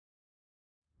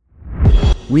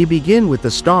We begin with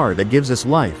the star that gives us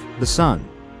life, the Sun.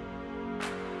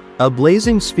 A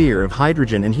blazing sphere of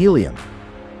hydrogen and helium,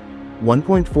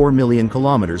 1.4 million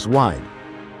kilometers wide.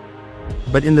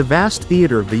 But in the vast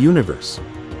theater of the universe,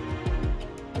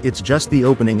 it's just the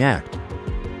opening act.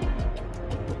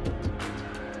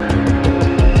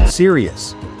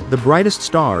 Sirius, the brightest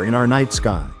star in our night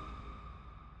sky.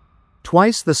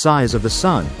 Twice the size of the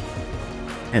Sun,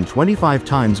 and 25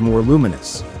 times more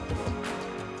luminous.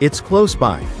 It's close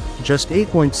by, just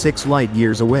 8.6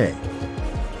 light-years away.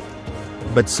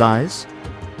 But size?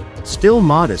 Still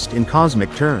modest in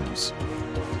cosmic terms.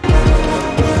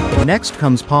 Next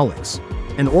comes Pollux,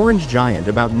 an orange giant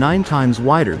about 9 times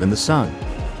wider than the Sun.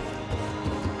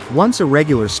 Once a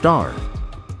regular star,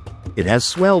 it has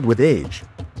swelled with age,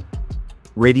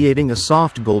 radiating a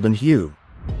soft golden hue,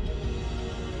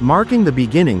 marking the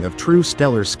beginning of true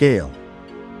stellar scale.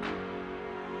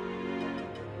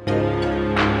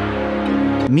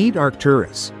 Meet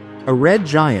Arcturus, a red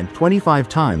giant 25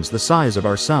 times the size of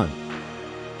our Sun.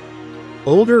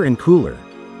 Older and cooler,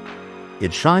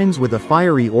 it shines with a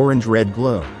fiery orange-red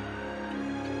glow.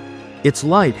 Its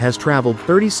light has traveled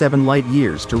 37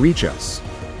 light-years to reach us.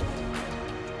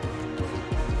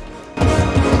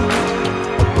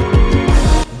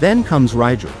 Then comes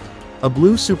Rigel, a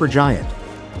blue supergiant,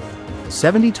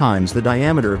 70 times the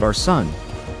diameter of our Sun,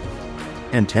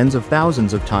 and tens of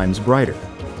thousands of times brighter.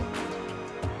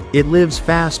 It lives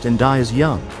fast and dies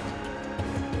young,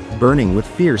 burning with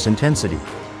fierce intensity.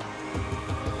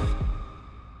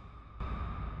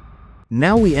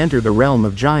 Now we enter the realm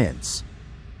of giants.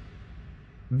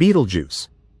 Betelgeuse,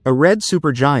 a red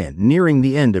supergiant nearing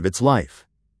the end of its life.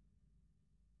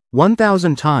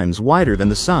 1,000 times wider than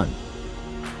the Sun,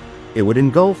 it would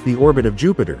engulf the orbit of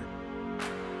Jupiter,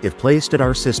 if placed at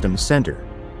our system's center.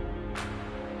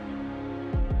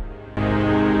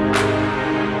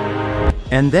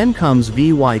 And then comes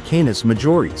VY Canis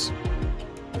Majoris,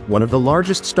 one of the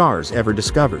largest stars ever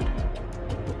discovered.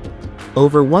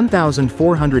 Over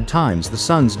 1,400 times the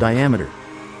Sun's diameter.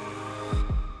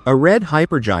 A red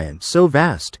hypergiant so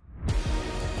vast,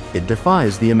 it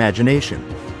defies the imagination.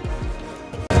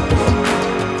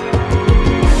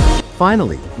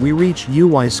 Finally, we reach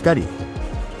UY Scuti,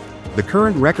 the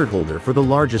current record holder for the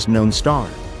largest known star.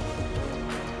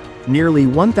 Nearly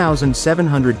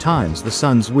 1,700 times the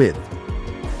Sun's width.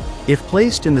 If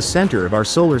placed in the center of our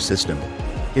solar system,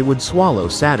 it would swallow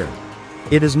Saturn.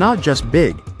 It is not just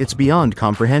big, it's beyond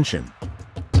comprehension.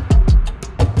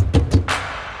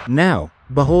 Now,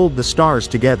 behold the stars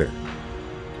together.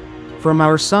 From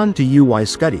our Sun to UY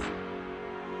Scuti,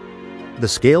 the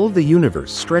scale of the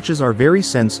universe stretches our very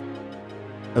sense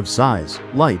of size,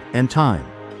 light, and time.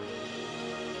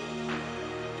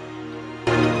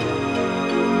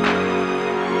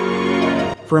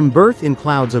 From birth in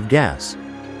clouds of gas,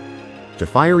 to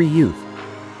fiery youth,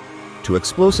 to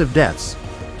explosive deaths,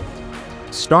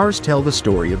 stars tell the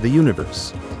story of the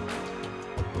universe.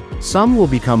 Some will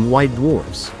become white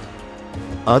dwarfs,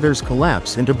 others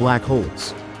collapse into black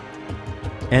holes.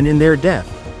 And in their death,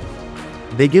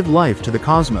 they give life to the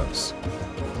cosmos.